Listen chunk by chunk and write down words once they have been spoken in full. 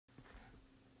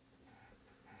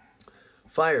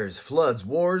Fires, floods,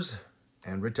 wars,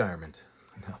 and retirement.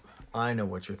 Now, I know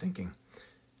what you're thinking.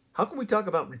 How can we talk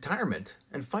about retirement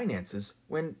and finances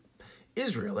when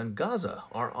Israel and Gaza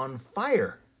are on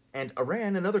fire and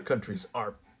Iran and other countries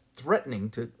are threatening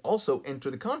to also enter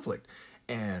the conflict,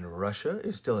 and Russia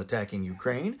is still attacking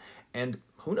Ukraine, and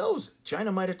who knows,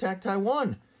 China might attack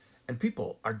Taiwan, and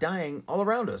people are dying all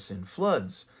around us in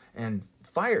floods and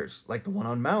fires like the one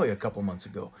on Maui a couple months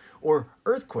ago, or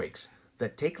earthquakes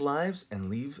that take lives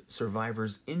and leave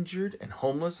survivors injured and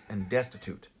homeless and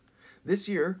destitute. This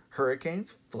year,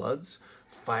 hurricanes, floods,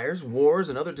 fires, wars,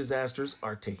 and other disasters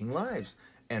are taking lives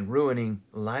and ruining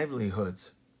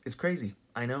livelihoods. It's crazy,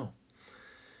 I know.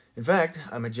 In fact,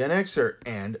 I'm a Gen Xer,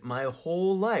 and my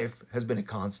whole life has been a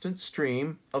constant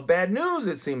stream of bad news,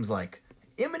 it seems like.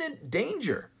 Imminent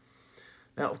danger.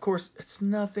 Now, of course, it's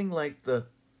nothing like the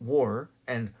war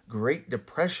and Great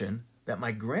Depression that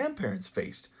my grandparents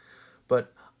faced,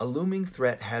 but a looming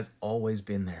threat has always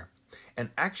been there. And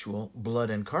actual blood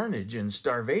and carnage and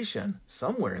starvation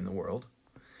somewhere in the world.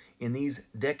 In these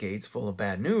decades full of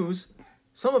bad news,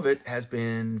 some of it has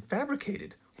been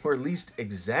fabricated, or at least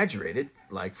exaggerated,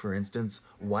 like, for instance,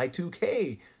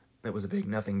 Y2K, that was a big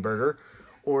nothing burger,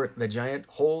 or the giant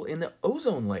hole in the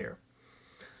ozone layer,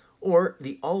 or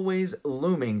the always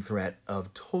looming threat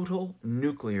of total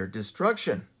nuclear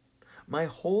destruction. My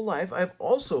whole life, I've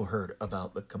also heard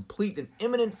about the complete and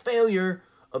imminent failure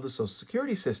of the Social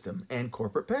Security system and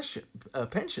corporate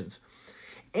pensions.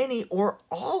 Any or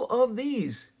all of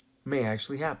these may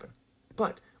actually happen.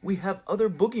 But we have other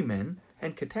boogeymen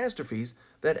and catastrophes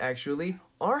that actually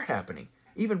are happening,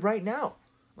 even right now,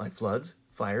 like floods,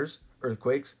 fires,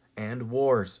 earthquakes, and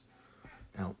wars.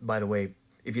 Now, by the way,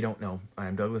 if you don't know, I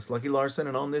am Douglas Lucky Larson,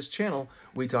 and on this channel,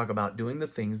 we talk about doing the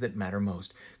things that matter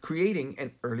most, creating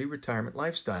an early retirement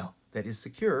lifestyle that is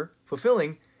secure,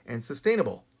 fulfilling, and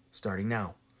sustainable, starting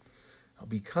now.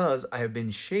 Because I have been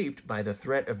shaped by the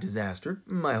threat of disaster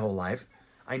my whole life,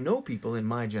 I know people in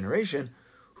my generation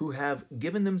who have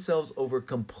given themselves over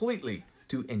completely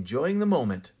to enjoying the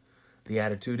moment. The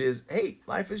attitude is, hey,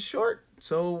 life is short,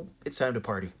 so it's time to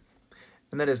party.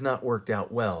 And that has not worked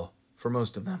out well for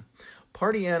most of them.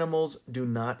 Party animals do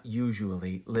not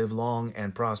usually live long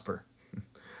and prosper.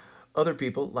 Other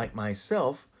people, like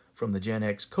myself, from the Gen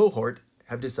X cohort,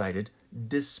 have decided,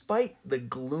 despite the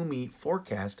gloomy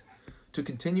forecast, to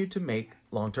continue to make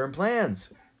long-term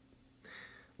plans.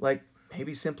 Like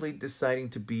maybe simply deciding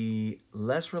to be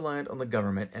less reliant on the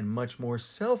government and much more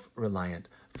self-reliant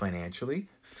financially,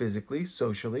 physically,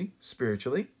 socially,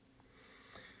 spiritually.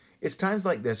 It's times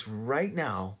like this right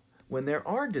now when there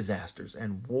are disasters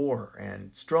and war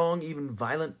and strong, even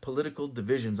violent political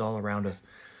divisions all around us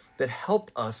that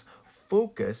help us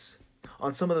focus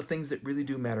on some of the things that really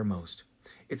do matter most.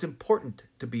 It's important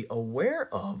to be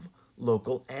aware of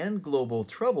local and global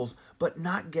troubles, but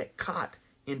not get caught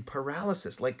in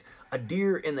paralysis, like a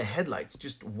deer in the headlights,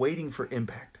 just waiting for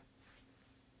impact.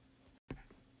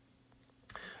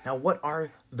 Now, what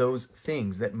are those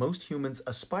things that most humans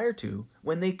aspire to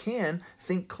when they can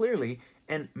think clearly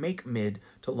and make mid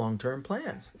to long-term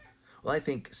plans? Well, I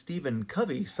think Stephen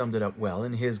Covey summed it up well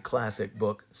in his classic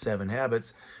book, 7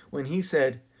 Habits, when he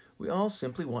said, we all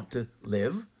simply want to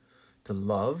live, to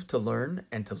love, to learn,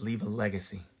 and to leave a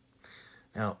legacy.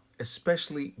 Now,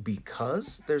 especially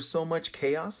because there's so much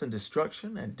chaos and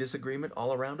destruction and disagreement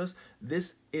all around us,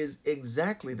 this is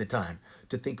exactly the time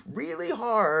to think really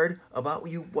hard about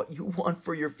what you want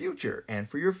for your future and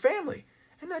for your family,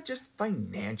 and not just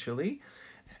financially,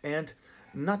 and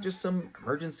not just some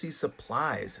emergency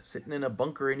supplies sitting in a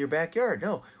bunker in your backyard.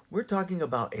 No, we're talking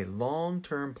about a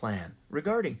long-term plan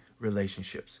regarding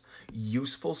relationships,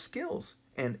 useful skills,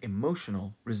 and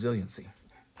emotional resiliency.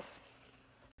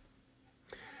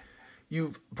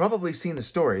 You've probably seen the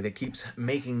story that keeps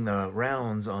making the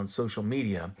rounds on social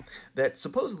media that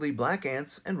supposedly black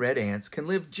ants and red ants can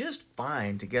live just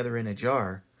fine together in a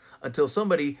jar until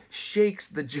somebody shakes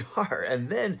the jar, and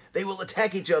then they will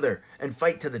attack each other and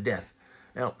fight to the death.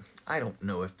 Now, I don't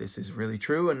know if this is really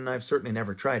true, and I've certainly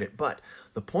never tried it, but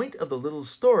the point of the little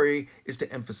story is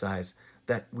to emphasize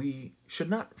that we should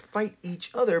not fight each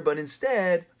other, but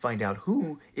instead find out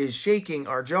who is shaking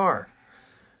our jar.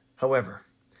 However,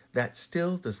 that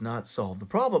still does not solve the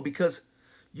problem, because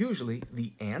usually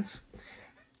the ants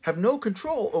have no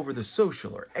control over the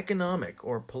social or economic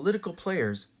or political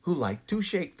players who like to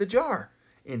shake the jar.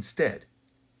 Instead,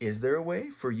 is there a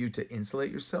way for you to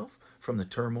insulate yourself from the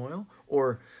turmoil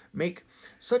or make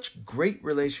such great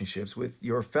relationships with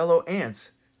your fellow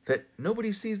ants that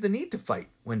nobody sees the need to fight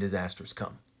when disasters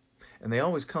come? And they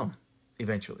always come,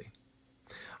 eventually.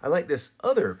 I like this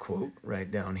other quote right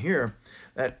down here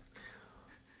that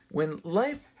When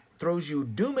life throws you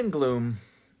doom and gloom,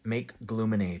 make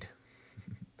gloominade.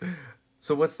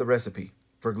 So what's the recipe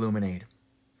for gloominade?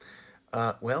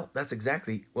 Well, that's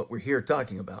exactly what we're here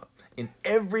talking about in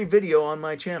every video on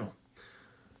my channel.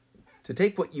 To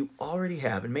take what you already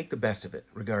have and make the best of it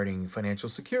regarding financial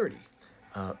security,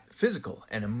 physical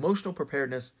and emotional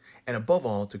preparedness, and above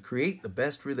all, to create the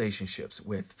best relationships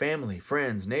with family,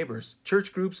 friends, neighbors,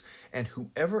 church groups, and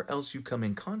whoever else you come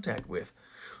in contact with,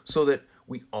 so that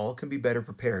we all can be better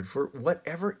prepared for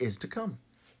whatever is to come.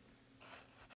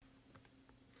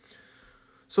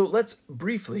 So let's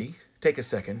briefly take a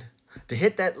second to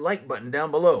hit that like button down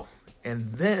below,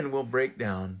 and then we'll break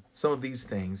down some of these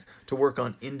things to work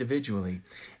on individually.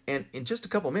 And in just a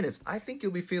couple minutes, I think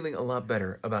you'll be feeling a lot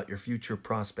better about your future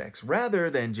prospects, rather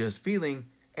than just feeling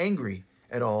angry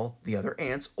at all the other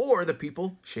ants or the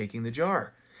people shaking the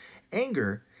jar.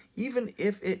 Anger, even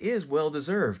if it is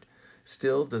well-deserved,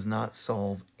 still does not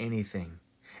solve anything.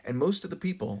 And most of the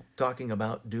people talking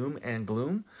about doom and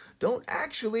gloom don't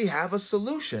actually have a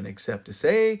solution except to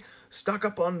say, stock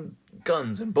up on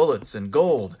guns and bullets and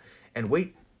gold and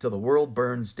wait till the world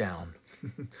burns down.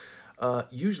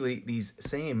 Usually these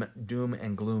same doom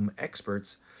and gloom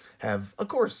experts have a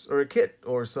course or a kit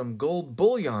or some gold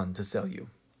bullion to sell you.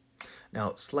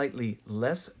 Now, slightly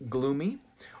less gloomy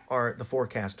are the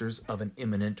forecasters of an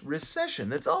imminent recession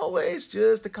that's always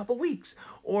just a couple weeks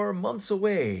or months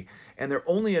away, and their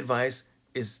only advice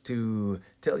is to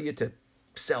tell you to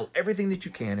sell everything that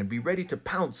you can and be ready to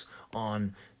pounce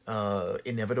on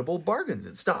inevitable bargains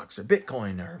in stocks or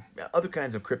Bitcoin or other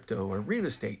kinds of crypto or real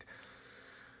estate.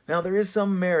 Now, there is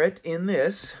some merit in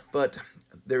this, but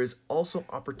there is also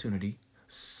opportunity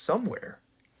somewhere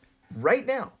right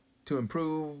now to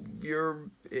improve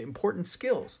your important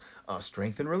skills,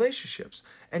 strengthen relationships,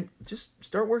 and just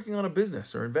start working on a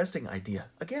business or investing idea.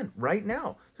 Again, right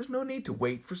now. There's no need to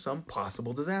wait for some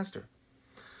possible disaster.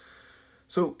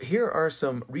 So here are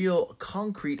some real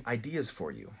concrete ideas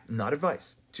for you. Not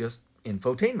advice, just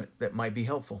infotainment that might be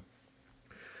helpful.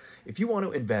 If you want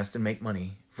to invest and make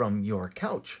money from your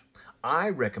couch, I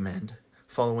recommend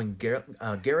following Gareth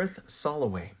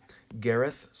Soloway.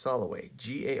 Gareth Soloway,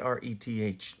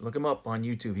 G-A-R-E-T-H. Look him up on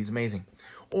YouTube. He's amazing.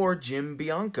 Or Jim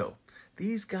Bianco.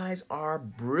 These guys are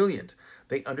brilliant.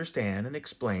 They understand and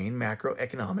explain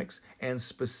macroeconomics and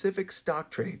specific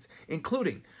stock trades,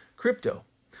 including crypto,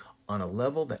 on a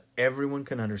level that everyone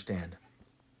can understand.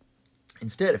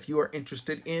 Instead, if you are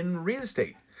interested in real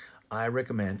estate, I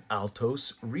recommend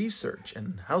Altos Research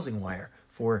and Housing Wire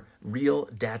for real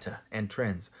data and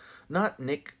trends. Not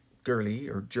Nick Gurley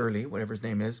or Jurley, whatever his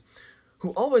name is,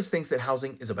 who always thinks that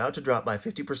housing is about to drop by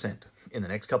 50% in the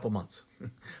next couple months.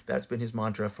 That's been his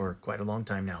mantra for quite a long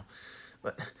time now.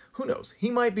 But who knows? He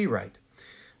might be right.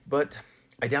 But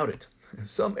I doubt it.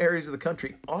 Some areas of the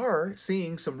country are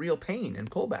seeing some real pain and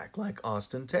pullback, like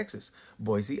Austin, Texas,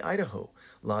 Boise, Idaho,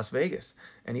 Las Vegas,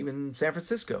 and even San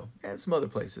Francisco, and some other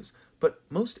places. But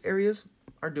most areas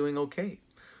are doing okay.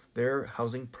 Their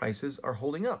housing prices are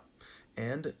holding up.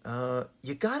 And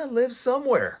you gotta live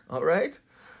somewhere, all right?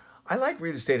 I like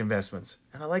real estate investments,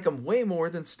 and I like them way more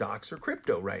than stocks or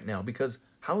crypto right now because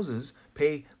houses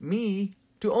pay me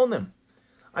to own them.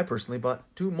 I personally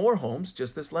bought 2 more homes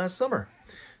just this last summer.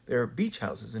 They're beach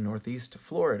houses in Northeast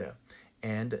Florida,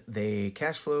 and they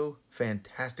cash flow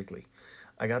fantastically.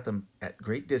 I got them at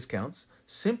great discounts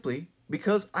simply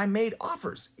because I made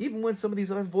offers, even when some of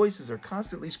these other voices are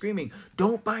constantly screaming,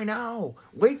 "Don't buy now,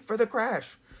 wait for the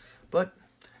crash." But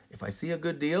if I see a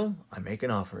good deal, I make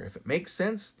an offer. If it makes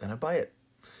sense, then I buy it.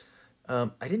 I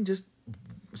didn't just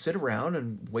sit around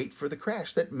and wait for the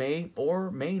crash that may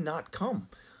or may not come.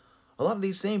 A lot of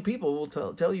these same people will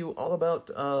tell you all about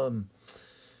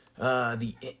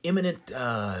the imminent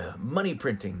money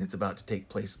printing that's about to take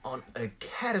place on a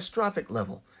catastrophic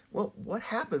level. Well, what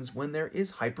happens when there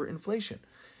is hyperinflation?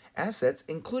 Assets,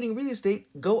 including real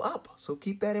estate, go up. So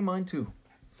keep that in mind too.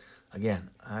 Again,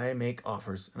 I make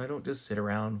offers, and I don't just sit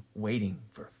around waiting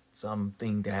for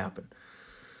something to happen.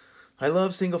 I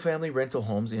love single-family rental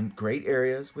homes in great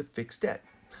areas with fixed debt.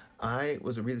 I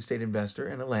was a real estate investor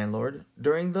and a landlord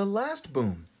during the last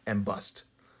boom and bust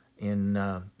in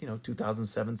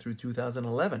 2007 through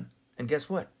 2011. And guess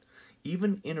what?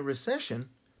 Even in a recession,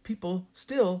 people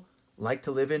still like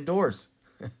to live indoors.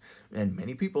 And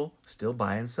many people still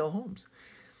buy and sell homes,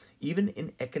 even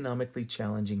in economically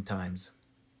challenging times.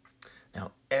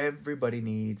 Now, everybody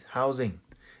needs housing.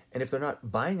 And if they're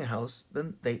not buying a house,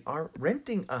 then they are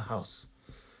renting a house.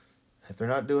 If they're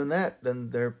not doing that,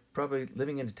 then they're probably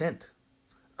living in a tent.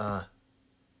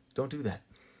 Don't do that.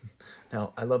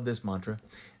 Now, I love this mantra.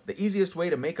 The easiest way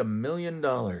to make $1 million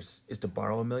is to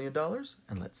borrow $1 million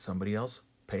and let somebody else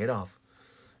pay it off.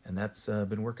 And that's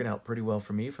been working out pretty well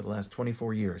for me for the last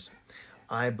 24 years.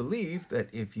 I believe that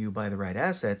if you buy the right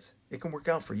assets, it can work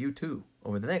out for you too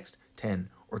over the next 10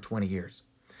 or 20 years.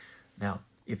 Now,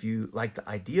 if you like the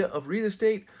idea of real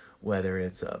estate, whether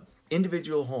it's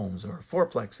individual homes or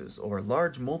fourplexes or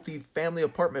large multi-family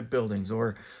apartment buildings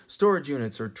or storage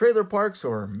units or trailer parks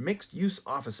or mixed-use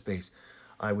office space,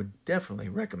 I would definitely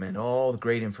recommend all the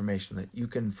great information that you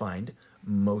can find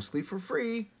mostly for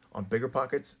free on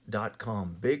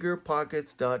biggerpockets.com.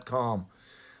 Biggerpockets.com.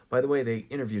 By the way, they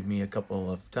interviewed me a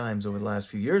couple of times over the last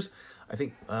few years. I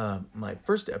think my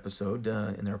first episode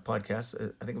in their podcast,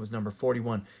 I think it was number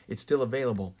 41. It's still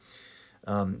available.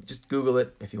 Just Google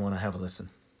it if you want to have a listen.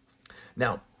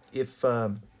 Now, if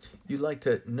you'd like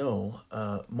to know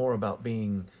more about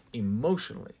being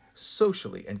emotionally,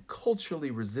 socially, and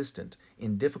culturally resistant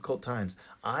in difficult times,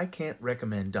 I can't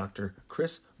recommend Dr.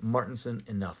 Chris Martenson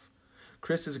enough.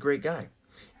 Chris is a great guy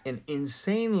and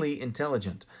insanely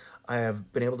intelligent. I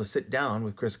have been able to sit down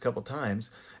with Chris a couple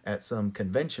times at some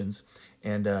conventions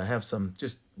and have some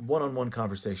just one-on-one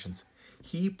conversations.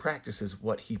 He practices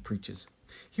what he preaches.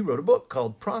 He wrote a book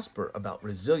called Prosper about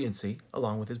resiliency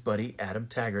along with his buddy Adam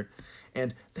Taggart.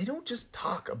 And they don't just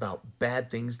talk about bad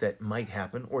things that might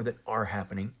happen or that are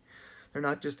happening. They're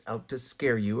not just out to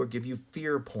scare you or give you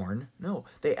fear porn. No,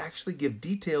 they actually give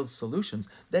detailed solutions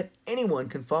that anyone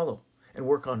can follow and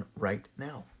work on right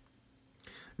now.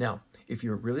 Now, if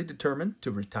you're really determined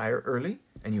to retire early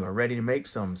and you are ready to make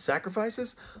some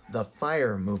sacrifices, the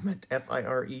FIRE movement,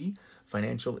 F-I-R-E,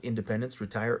 Financial Independence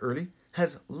Retire Early,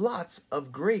 has lots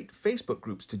of great Facebook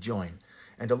groups to join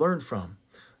and to learn from.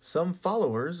 Some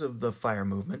followers of the FIRE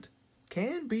movement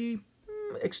can be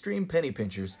extreme penny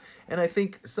pinchers, and I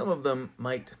think some of them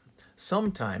might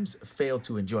sometimes fail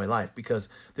to enjoy life because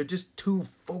they're just too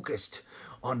focused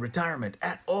on retirement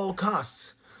at all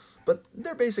costs. But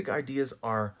their basic ideas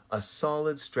are a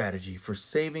solid strategy for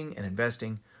saving and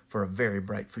investing for a very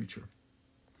bright future.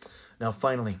 Now,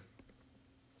 finally,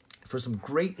 for some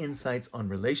great insights on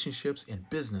relationships in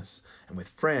business and with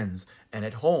friends and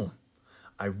at home,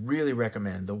 I really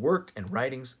recommend the work and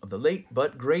writings of the late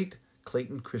but great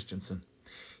Clayton Christensen.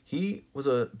 He was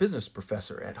a business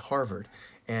professor at Harvard,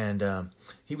 and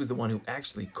he was the one who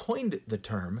actually coined the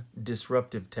term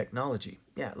disruptive technology.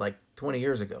 Yeah, like 20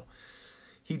 years ago.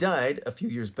 He died a few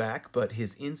years back, but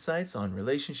his insights on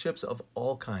relationships of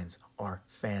all kinds are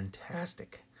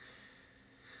fantastic.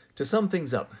 To sum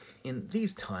things up, in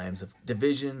these times of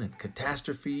division and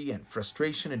catastrophe and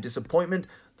frustration and disappointment,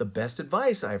 the best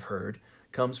advice I've heard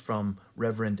comes from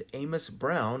Reverend Amos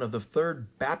Brown of the Third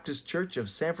Baptist Church of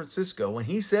San Francisco when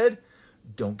he said,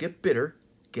 "Don't get bitter,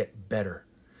 get better."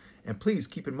 And please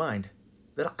keep in mind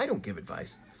that I don't give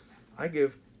advice. I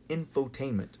give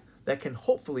infotainment that can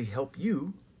hopefully help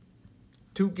you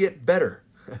to get better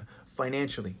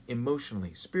financially,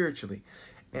 emotionally, spiritually,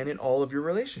 and in all of your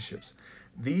relationships.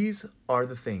 These are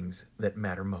the things that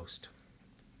matter most.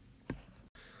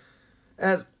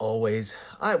 As always,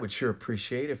 I would sure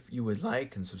appreciate if you would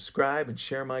like and subscribe and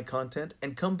share my content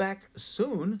and come back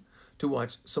soon to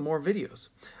watch some more videos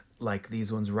like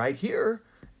these ones right here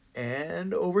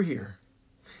and over here.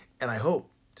 And I hope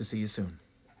to see you soon.